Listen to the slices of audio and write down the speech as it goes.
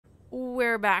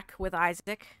we're back with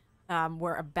Isaac.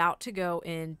 We're about to go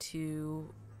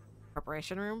into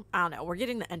preparation room. I don't know. We're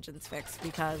getting the engines fixed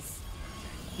because,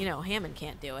 you know, Hammond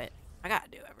can't do it. I gotta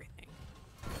do everything.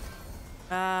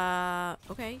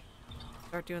 Okay.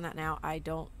 Start doing that now. I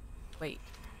don't... Wait.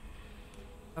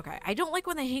 Okay. I don't like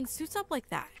when they hang suits up like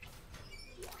that.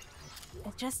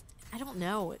 It just... I don't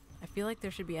know. I feel like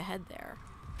there should be a head there.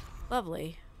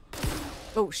 Lovely.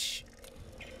 Oh, shh.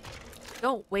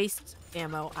 Don't waste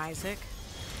ammo, Isaac.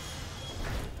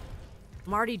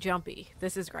 I'm already jumpy.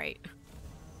 This is great.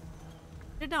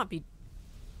 Should not be...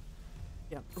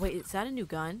 Wait, is that a new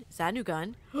gun? Is that a new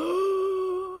gun?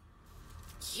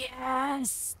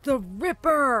 Yes! The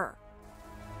Ripper!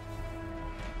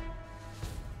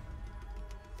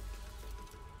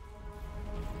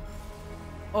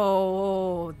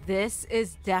 Oh, this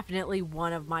is definitely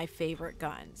one of my favorite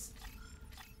guns.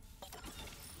 I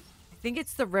think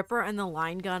it's the Ripper and the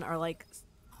line gun are like...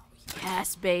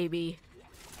 Yes, baby.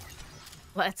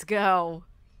 Let's go.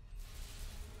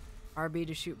 RB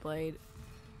to shoot blade.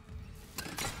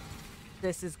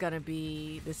 This is gonna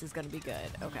be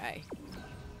good. Okay.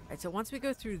 Alright, so once we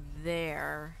go through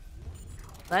there,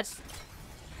 let's...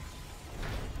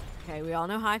 Okay, we all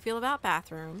know how I feel about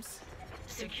bathrooms.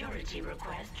 Security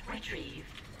request retrieved.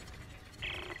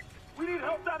 We need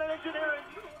help down in engineering.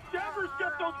 Danvers,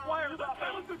 get those wires up.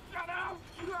 Shut up!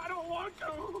 I don't want to.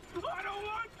 I don't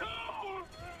want to.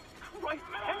 Christ,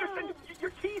 Henderson,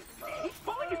 your teeth. He's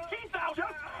pulling his teeth out.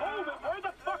 Just hold it. Where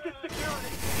the fuck is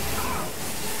security?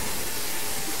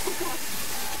 Oh God!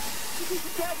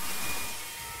 He's dead.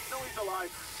 No, he's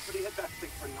alive, but he hit that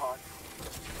thing pretty hard.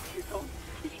 Jeez,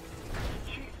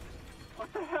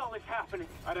 what the hell is happening?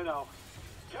 I don't know.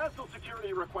 Cancel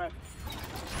security request.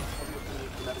 Obviously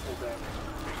needs medical damage.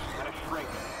 And a shrink.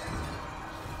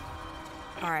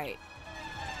 Alright.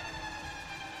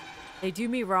 They do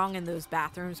me wrong in those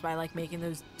bathrooms by like making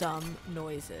those dumb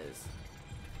noises.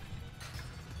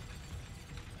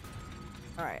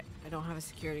 Alright, I don't have a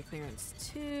security clearance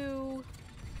too.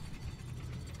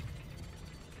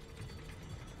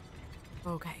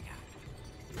 Okay, God.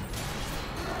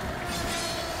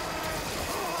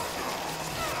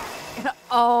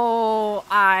 Oh,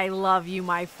 I love you,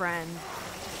 my friend.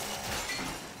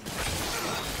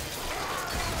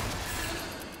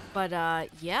 But,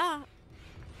 yeah.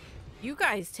 You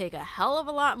guys take a hell of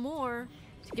a lot more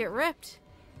to get ripped.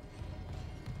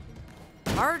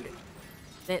 Hard.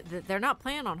 They're not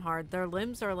playing on hard. Their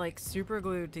limbs are, like, super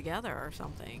glued together or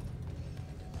something.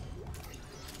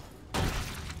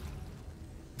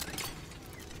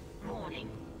 Warning.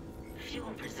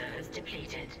 Fuel reserves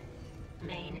depleted.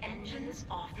 Main engines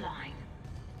offline.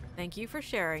 Thank you for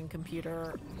sharing,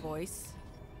 computer voice.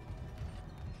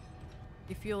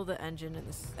 You fuel the engine in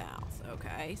the south.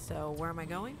 Okay, so where am I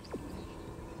going?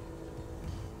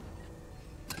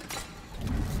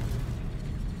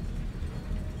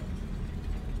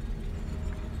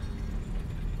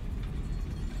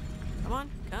 Come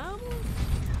on, come on.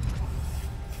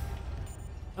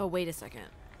 Oh, wait a second.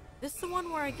 This the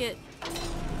one where I get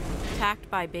attacked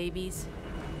by babies?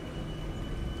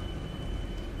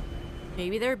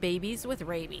 Maybe they're babies with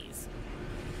rabies.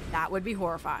 That would be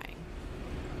horrifying.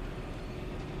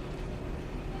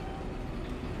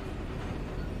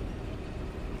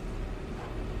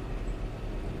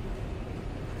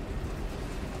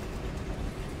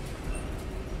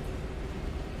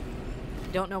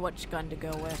 Don't know which gun to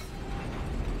go with.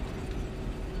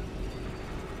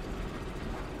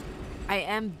 I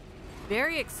am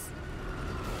very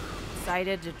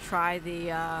excited to try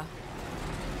the,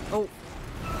 oh.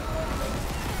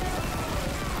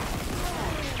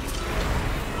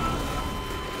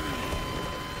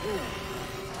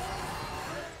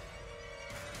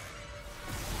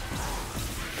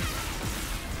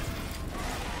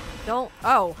 Don't,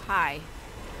 oh, hi.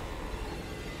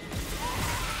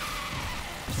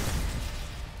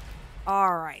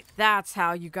 Alright, that's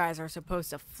how you guys are supposed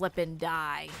to flip and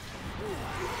die.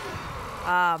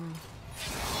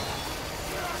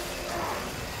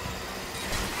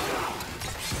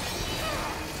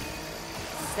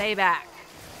 Stay back.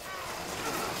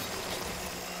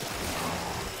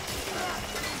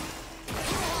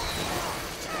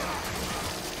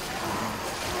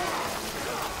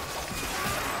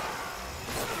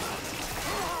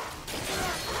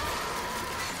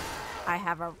 I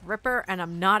have a Ripper and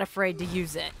I'm not afraid to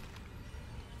use it.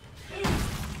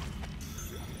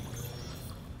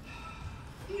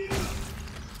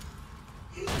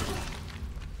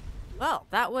 Well,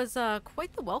 that was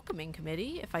quite the welcoming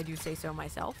committee, if I do say so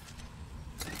myself.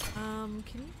 Can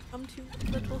you come to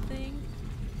little thing?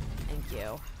 Thank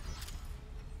you.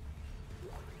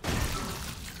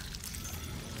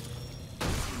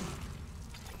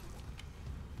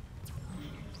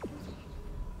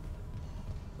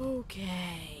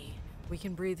 Okay. We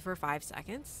can breathe for 5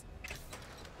 seconds.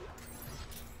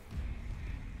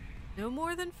 No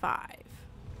more than 5.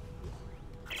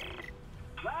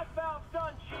 Last valve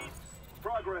done, Chief.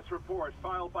 Progress report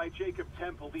filed by Jacob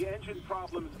Temple. The engine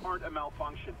problems aren't a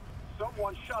malfunction.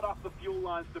 Someone shut off the fuel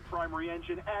lines to the primary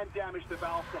engine and damaged the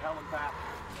valves to Helen Pass.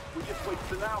 We just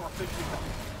wasted an hour fixing them.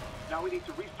 Now we need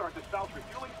to restart the south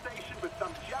refueling station, but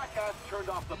some jackass turned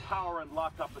off the power and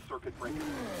locked up the circuit breaker.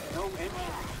 No engine.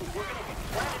 We're gonna get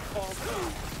planet fall too.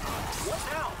 What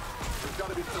now? There's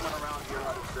gotta be someone around here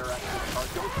out of spare active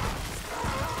cargo.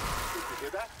 Did you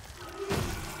hear that?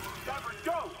 Never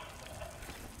go!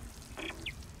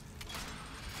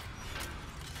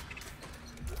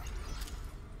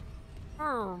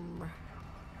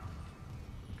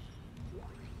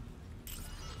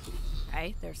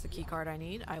 Okay, there's the key card I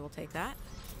need. I will take that.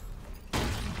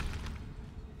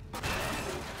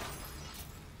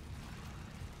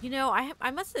 You know,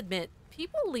 I must admit,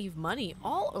 people leave money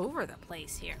all over the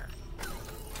place here.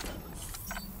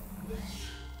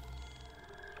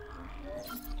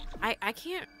 I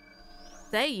can't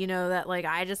say, you know, that like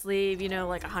I just leave, you know,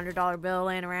 like $100 bill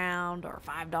laying around or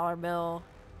 $5 bill.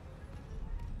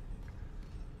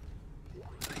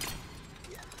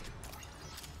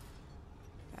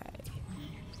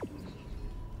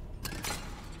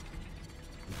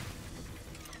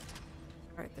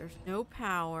 Alright, there's no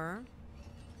power.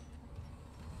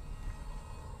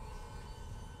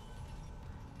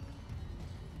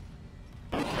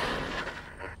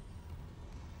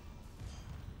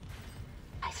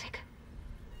 Isaac.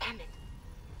 Damn it.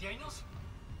 Daniels?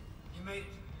 You made it.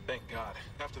 Thank God.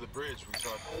 After the bridge, we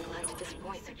thought... I'm glad to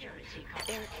disappoint. I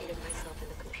barricaded myself in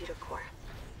the computer core.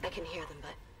 I can hear them,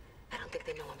 but I don't think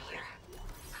they know I'm here.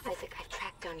 Isaac, I've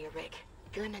tracked down your rig.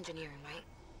 You're in engineering, right?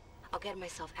 I'll get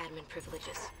myself admin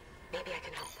privileges. Maybe I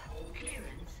can help.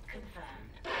 Clearance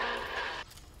confirmed.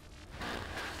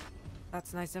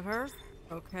 That's nice of her.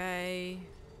 Okay.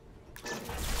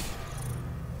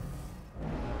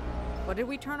 What did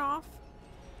we turn off?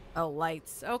 Oh,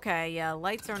 lights. Okay, yeah,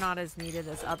 lights are not as needed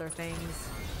as other things.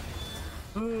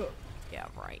 Yeah,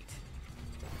 right.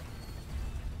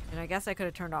 And I guess I could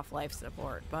have turned off life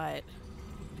support, but...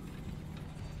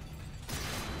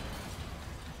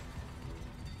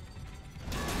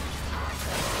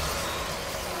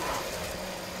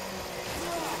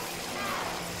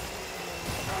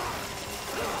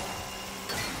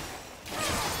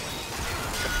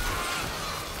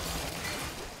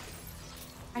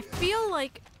 I feel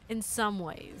like, in some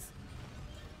ways,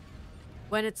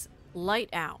 when it's light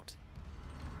out,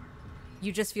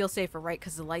 you just feel safer, right?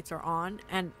 Because the lights are on.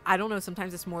 And I don't know,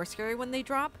 sometimes it's more scary when they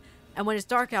drop. And when it's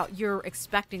dark out, you're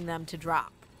expecting them to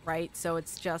drop, right? So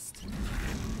it's just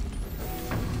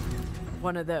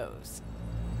one of those.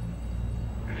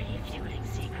 Refueling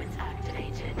sequence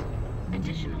activated.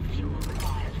 Additional fuel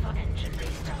required for engine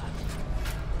restart.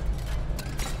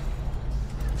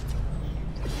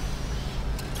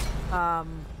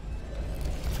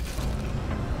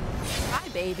 Hi,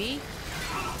 baby.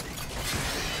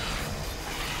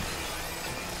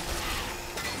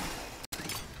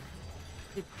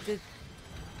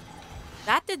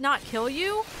 That did not kill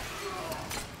you?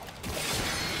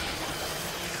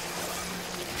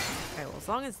 Okay, well, as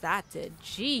long as that did.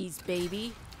 Jeez,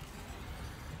 baby.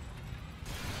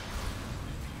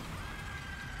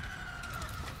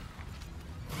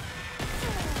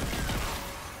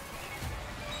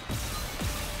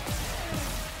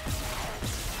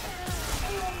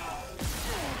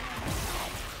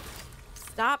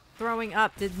 Stop throwing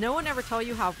up. Did no one ever tell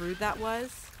you how rude that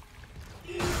was?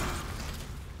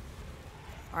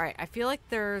 Alright, I feel like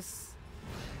there's...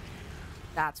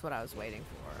 That's what I was waiting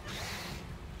for.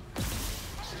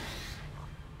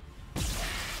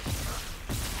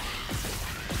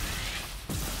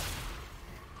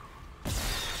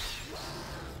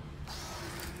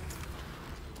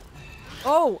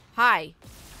 Oh, hi.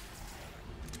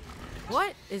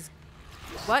 What is...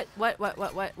 What?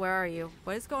 Where are you?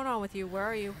 What is going on with you? Where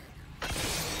are you?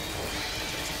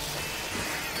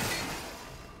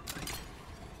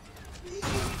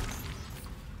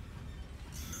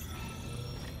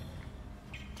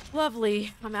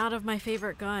 Lovely. I'm out of my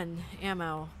favorite gun.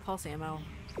 Ammo. Pulse ammo.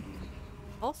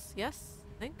 Pulse? Yes?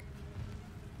 I think.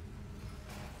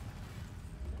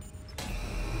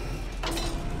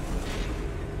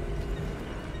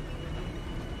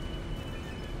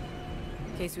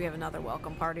 In case we have another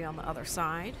welcome party on the other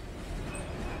side.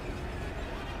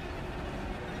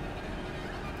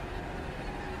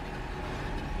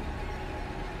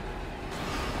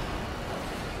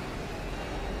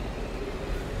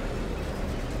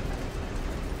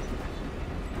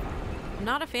 I'm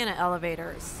not a fan of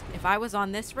elevators. If I was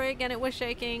on this rig and it was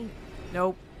shaking,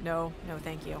 nope, no, no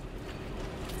thank you.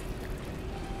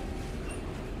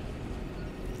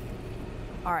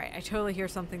 Alright, I totally hear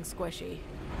something squishy.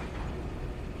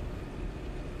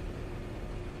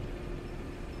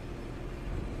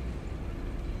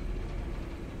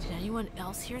 Did anyone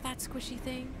else hear that squishy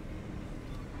thing?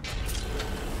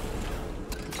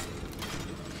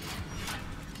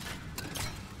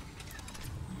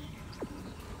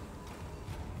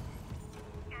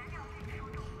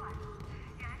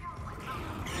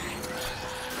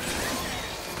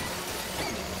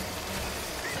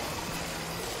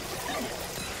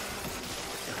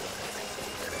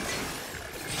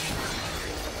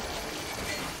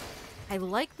 I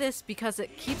like this because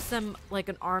it keeps them like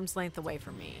an arm's length away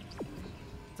from me.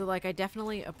 So like I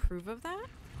definitely approve of that.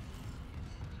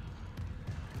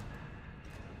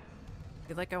 I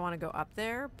feel like I want to go up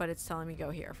there, but it's telling me go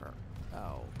here for...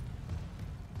 Oh.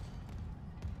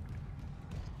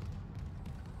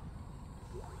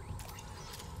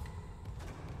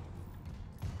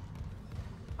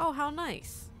 Oh, how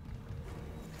nice.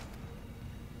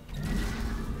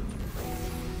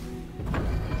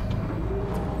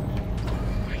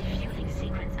 Refueling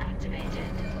sequence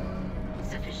activated.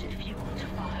 Sufficient fuel to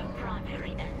fire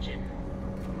primary engine.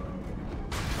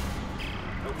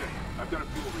 Okay, I've got a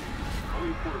fuel read. Only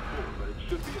a quarter full, but it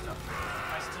should be enough.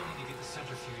 I still need to get the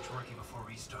centrifuge working before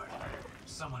restart.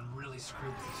 Someone really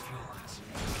screwed with these fuel lines.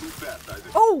 Too fast,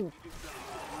 Isaac. Oh!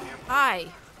 Hi.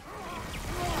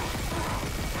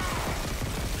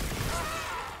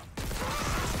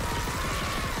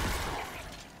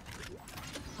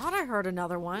 Thought I heard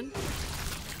another one,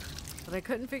 but I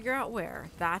couldn't figure out where.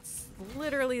 That's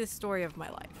literally the story of my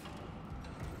life.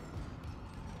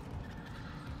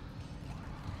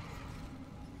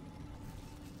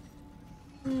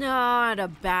 Not a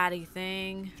baddie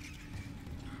thing.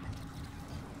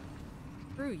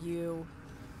 Screw you.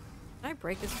 Can I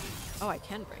break this? Oh, I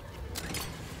can break it.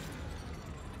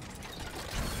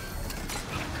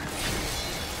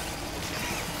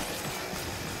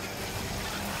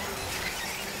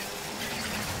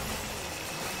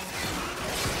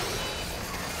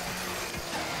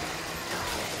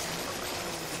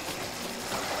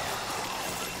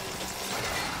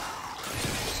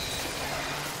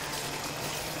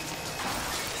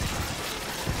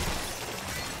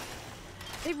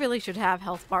 They really should have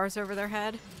health bars over their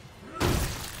head.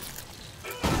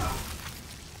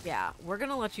 Yeah, we're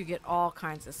gonna let you get all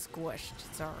kinds of squished,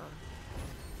 sir.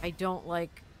 I don't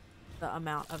like the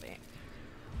amount of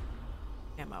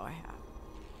ammo I have.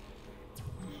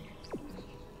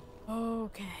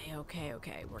 Okay, okay,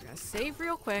 okay. We're gonna save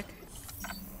real quick.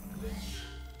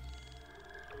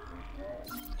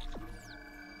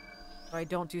 So I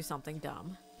don't do something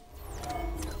dumb.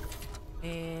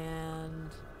 And...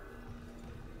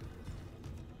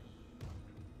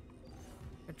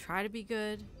 I try to be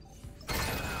good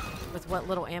with what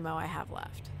little ammo I have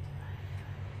left.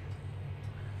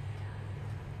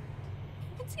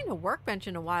 I haven't seen a workbench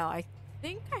in a while. I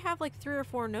think I have like 3 or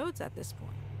 4 nodes at this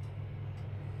point.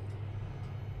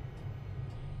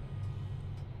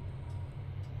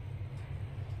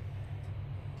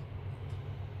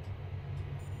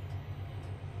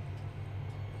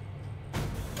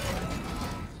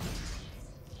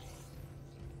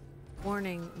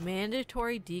 Warning,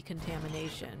 mandatory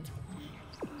decontamination.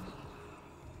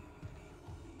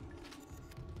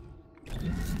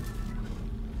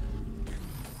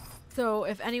 So,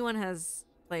 if anyone has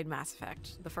played Mass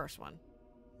Effect, the first one,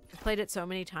 I've played it so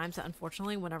many times that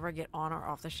unfortunately, whenever I get on or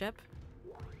off the ship,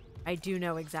 I do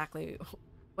know exactly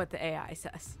what the AI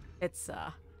says. It's, yeah.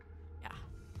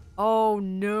 Oh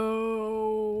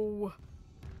no!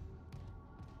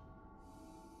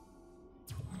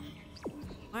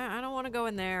 I don't want to go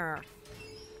in there.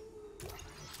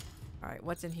 Alright,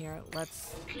 what's in here?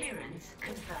 Clearance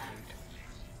confirmed.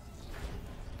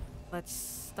 Let's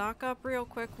stock up real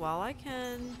quick while I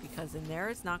can, because in there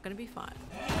it's not going to be fun.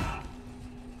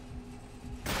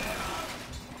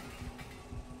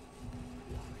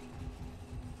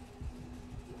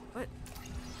 What?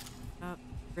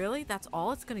 Really? That's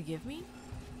all it's going to give me?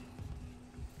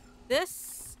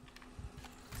 This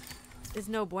is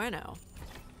no bueno.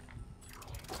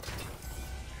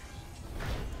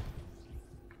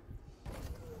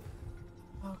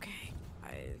 Okay,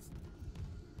 guys.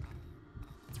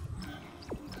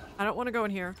 I don't want to go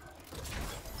in here.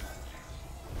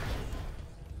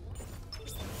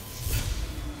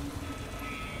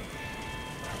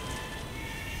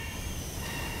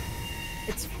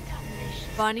 It's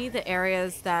funny the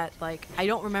areas that, like, I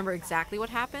don't remember exactly what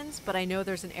happens, but I know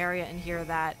there's an area in here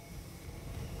that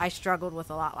I struggled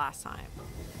with a lot last time.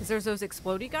 Because there's those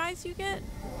explodey guys you get.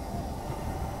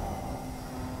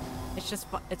 It's just,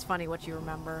 it's funny what you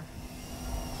remember.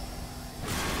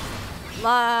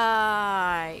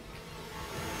 Like...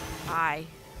 Hi.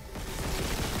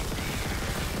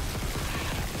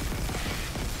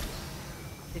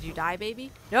 Did you die, baby?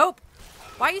 Nope.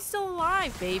 Why are you still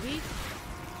alive, baby?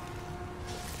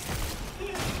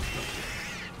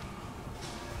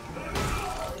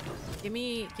 Give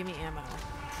me ammo.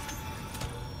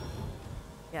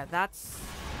 Yeah, that's...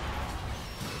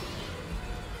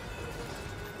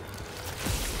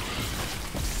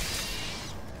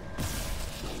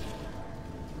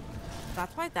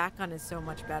 That's why that gun is so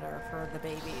much better for the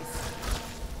babies.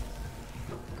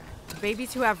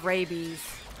 Babies who have rabies.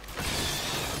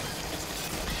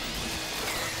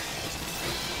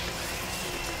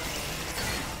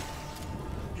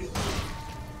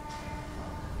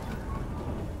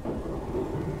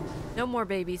 No more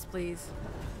babies, please.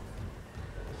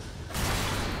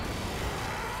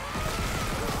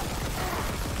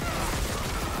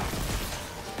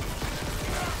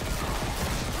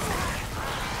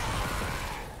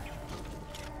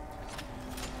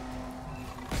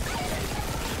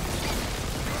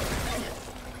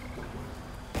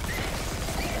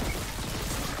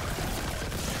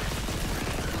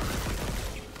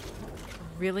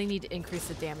 Really need to increase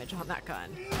the damage on that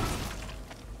gun.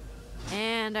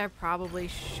 And I probably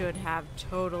should have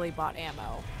totally bought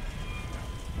ammo.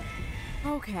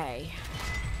 Okay.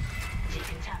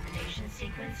 Decontamination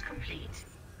sequence complete.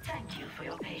 Thank you for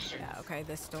your patience. Yeah, okay,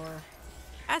 this door.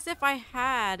 As if I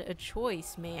had a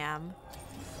choice, ma'am.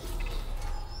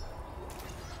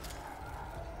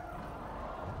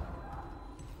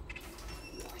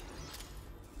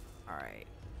 Alright.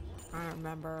 I don't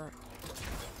remember.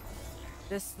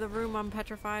 This the room I'm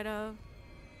petrified of?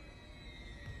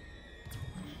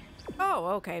 Oh,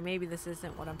 okay. Maybe this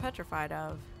isn't what I'm petrified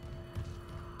of.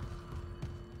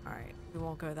 Alright. We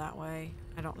won't go that way.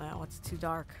 I don't know. It's too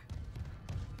dark.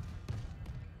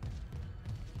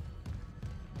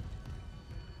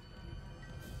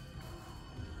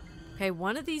 Okay,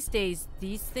 one of these days,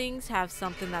 these things have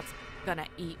something that's gonna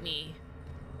eat me.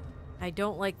 I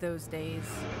don't like those days.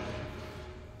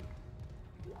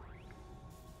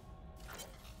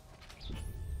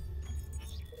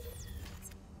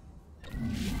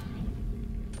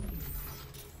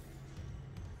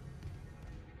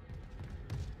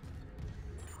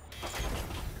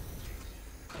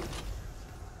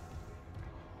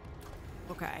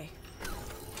 Okay.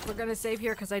 We're gonna save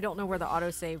here because I don't know where the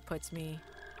autosave puts me.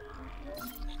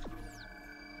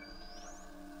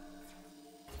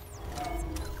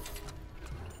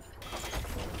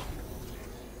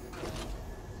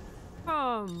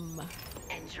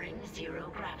 Entering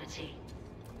zero gravity.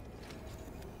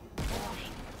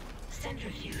 Warning.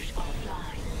 Centrifuge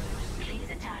offline.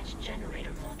 Please attach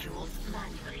generator modules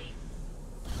manually.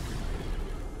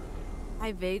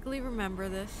 I vaguely remember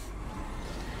this.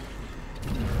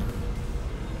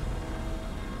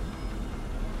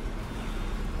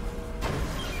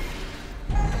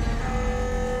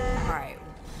 Alright.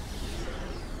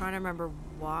 Trying to remember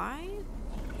why?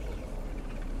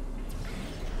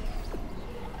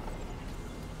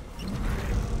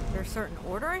 Is there a certain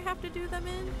order I have to do them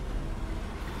in?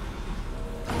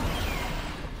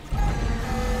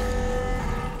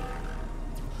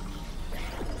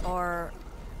 Or...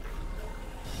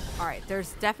 Alright,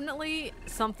 there's definitely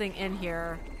something in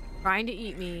here trying to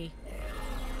eat me.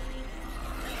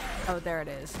 Oh, there it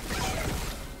is.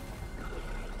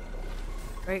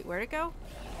 Wait, where'd it go?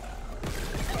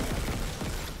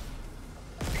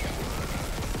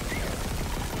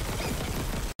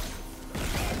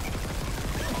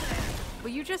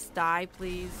 Will you just die,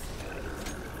 please?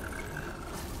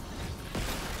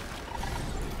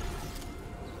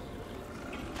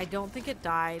 I don't think it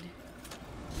died.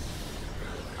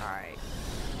 Alright.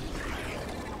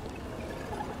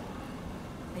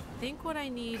 I think what I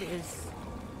need is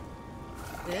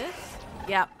this?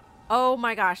 Yep. Oh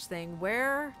my gosh, thing.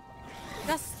 Where?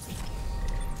 Just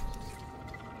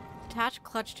attach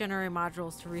clutch generator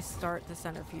modules to restart the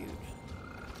centrifuge.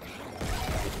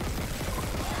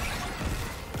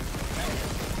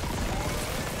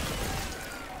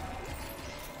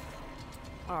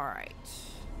 Alright.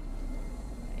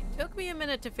 It took me a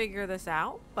minute to figure this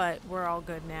out, but we're all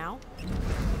good now.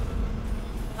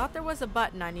 Thought there was a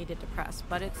button I needed to press,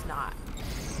 but it's not.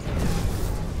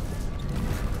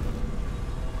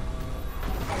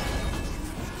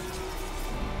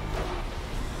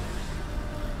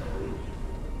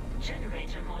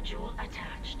 Generator module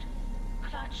attached.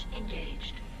 Clutch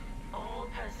engaged. All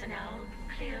personnel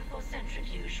clear for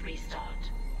centrifuge restart.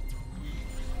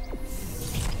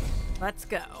 Let's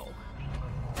go.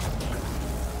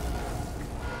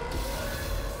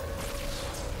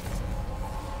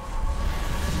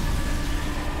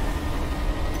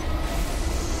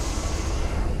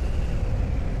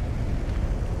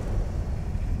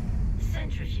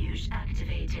 Centrifuge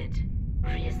activated.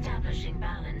 Re-establishing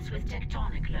balance with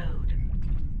tectonic load.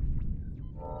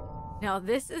 Now,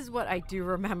 this is what I do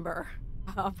remember.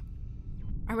 I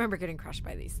remember getting crushed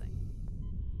by these things.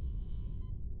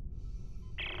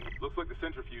 Looks like the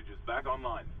centrifuge is back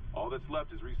online. All that's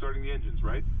left is restarting the engines,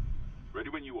 right? Ready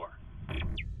when you are.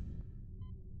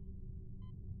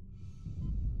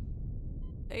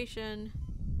 Station.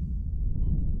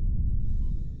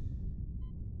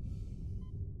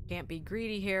 Can't be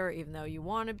greedy here, even though you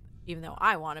want to. Even though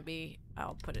I want to be,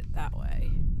 I'll put it that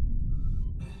way.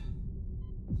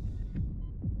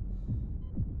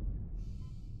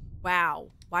 Wow,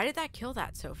 why did that kill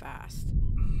that so fast?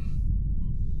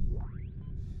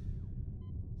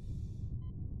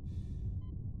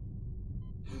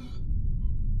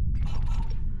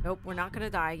 Nope, we're not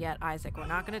gonna die yet, Isaac. We're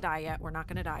not gonna die yet. We're not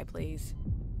gonna die, please.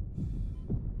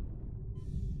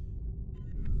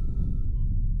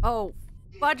 Oh,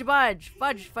 fudge budge.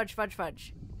 Fudge, fudge, fudge,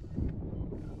 fudge.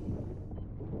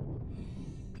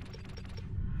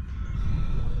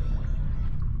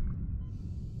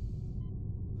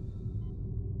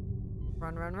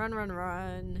 Run, run, run, run,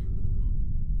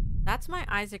 run. That's my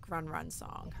Isaac run, run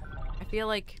song. I feel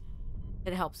like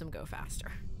it helps him go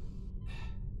faster.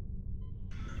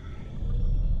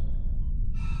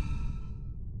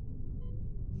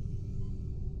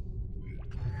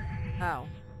 Oh.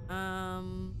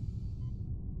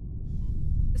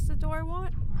 Is this the door I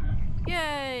want?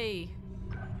 Yay!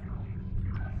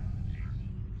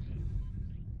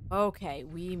 Okay,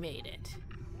 we made it.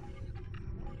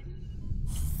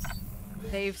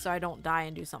 Save so I don't die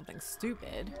and do something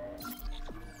stupid.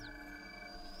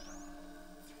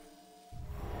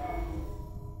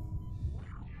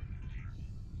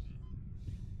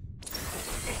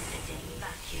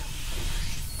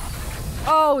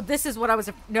 Oh, this is what I was.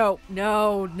 No,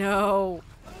 no, no.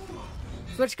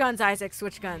 Switch guns, Isaac.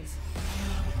 Switch guns.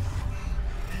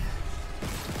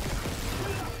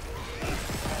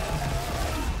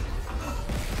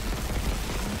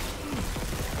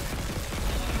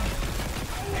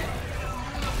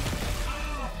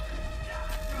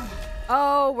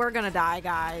 Oh, we're gonna die,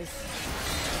 guys.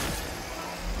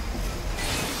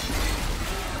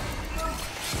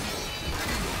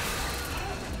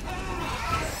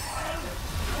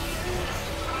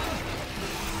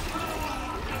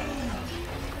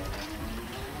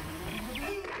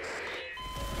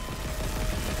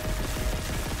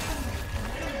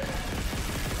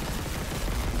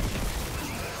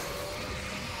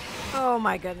 Oh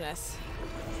my goodness.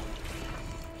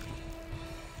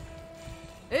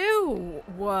 Ew!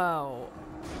 Whoa.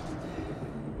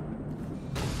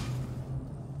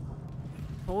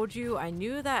 Told you, I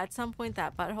knew that at some point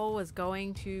that butthole was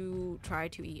going to try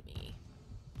to eat me.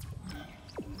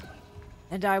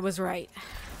 And I was right.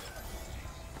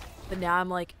 But now I'm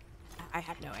like, I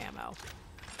have no ammo.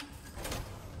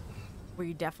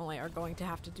 We definitely are going to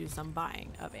have to do some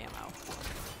buying of ammo.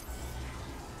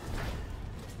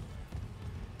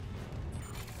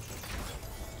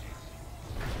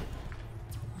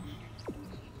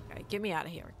 Get me out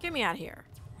of here. Get me out of here.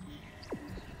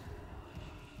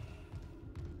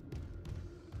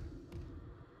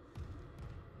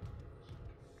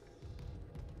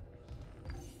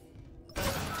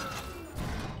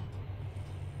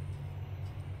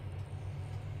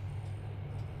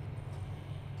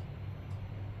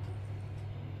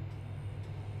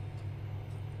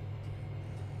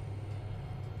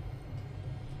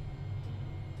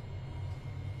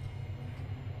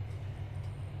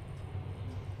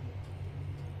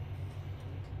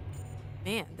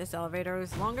 Man, this elevator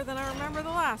is longer than I remember the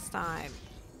last time.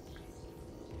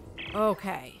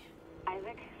 Okay.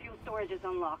 Isaac, fuel storage is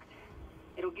unlocked.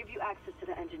 It'll give you access to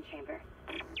the engine chamber.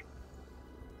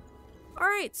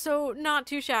 Alright, so not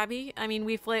too shabby. I mean,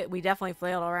 we definitely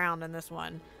flailed around in this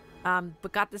one.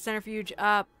 But got the centrifuge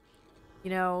up.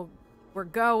 You know, we're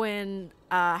going.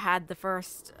 Had the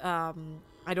first, I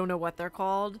don't know what they're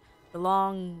called. The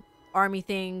long army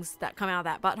things that come out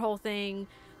of that butthole thing.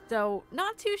 So,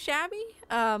 not too shabby.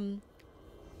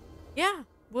 Yeah.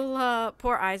 Well,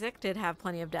 poor Isaac did have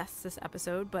plenty of deaths this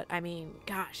episode, but I mean,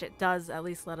 gosh, it does at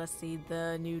least let us see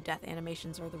the new death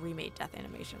animations or the remade death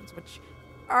animations, which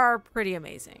are pretty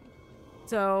amazing.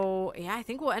 So, yeah, I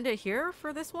think we'll end it here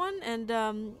for this one, and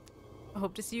I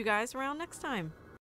hope to see you guys around next time.